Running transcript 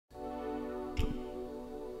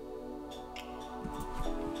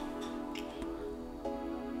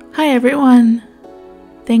Hi everyone!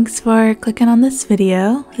 Thanks for clicking on this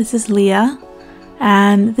video. This is Leah,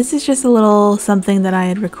 and this is just a little something that I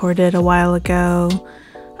had recorded a while ago.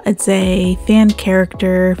 It's a fan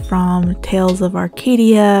character from Tales of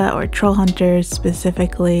Arcadia, or Trollhunters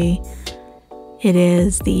specifically. It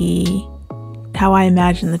is how I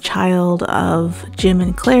imagine the child of Jim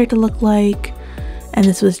and Claire to look like, and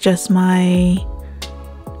this was just my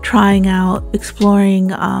trying out,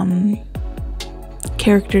 exploring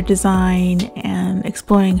character design and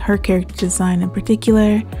exploring her character design in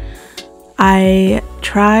particular. I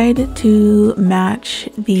tried to match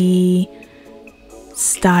the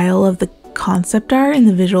style of the concept art and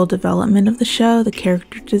the visual development of the show, the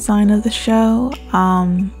character design of the show,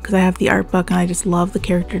 because I have the art book and I just love the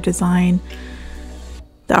character design.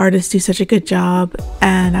 The artists do such a good job,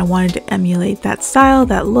 and I wanted to emulate that style,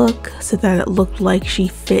 that look, so that it looked like she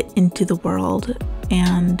fit into the world.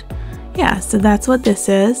 And yeah, so that's what this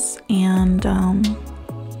is. And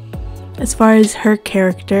as far as her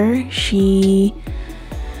character,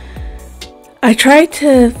 I tried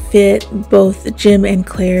to fit both Jim and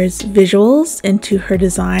Claire's visuals into her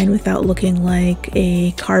design without looking like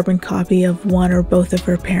a carbon copy of one or both of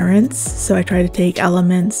her parents. So I tried to take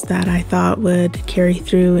elements that I thought would carry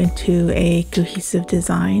through into a cohesive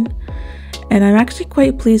design. And I'm actually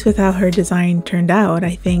quite pleased with how her design turned out.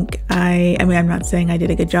 I mean, I'm not saying I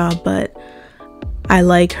did a good job, but I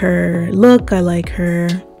like her look, I like her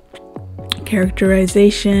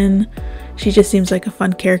characterization. She just seems like a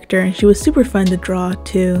fun character, and she was super fun to draw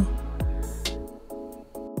too.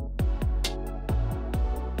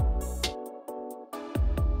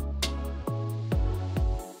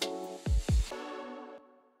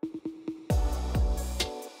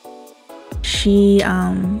 She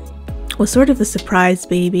was sort of a surprise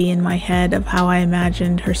baby in my head of how I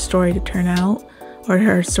imagined her story to turn out, or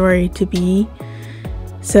her story to be.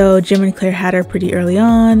 So Jim and Claire had her pretty early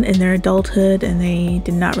on in their adulthood, and they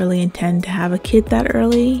did not really intend to have a kid that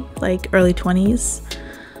early, like early 20s.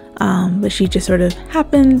 But she just sort of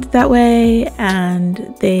happened that way,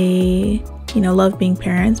 and they, love being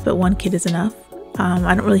parents, but one kid is enough.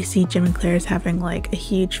 I don't really see Jim and Claire as having like a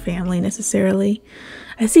huge family necessarily.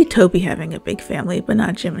 I see Toby having a big family, but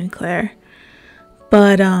not Jim and Claire.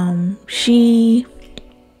 But she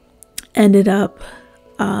ended up,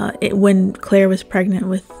 when Claire was pregnant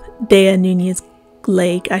with Dea Nunez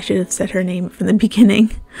Lake, I should have said her name from the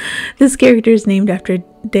beginning. This character is named after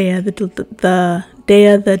Dea the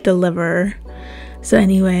Deliverer. So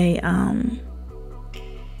anyway,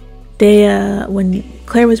 when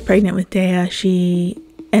Claire was pregnant with Dea, she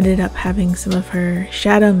ended up having some of her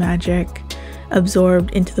shadow magic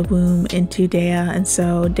absorbed into the womb into Dea, and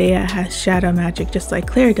so Dea has shadow magic just like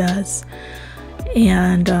Claire does.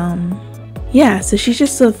 And yeah, so she's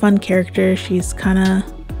just a fun character. She's kind of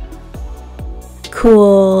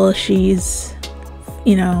cool. She's,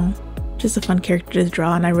 just a fun character to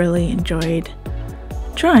draw, and I really enjoyed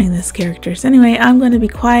drawing this character. So anyway, I'm going to be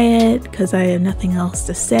quiet because I have nothing else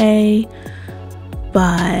to say.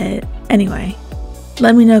 But anyway,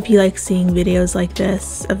 let me know if you like seeing videos like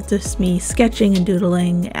this of just me sketching and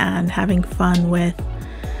doodling and having fun with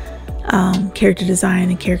character design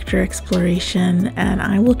and character exploration, and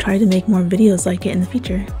I will try to make more videos like it in the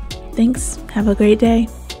future. Thanks, have a great day,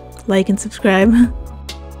 like and subscribe.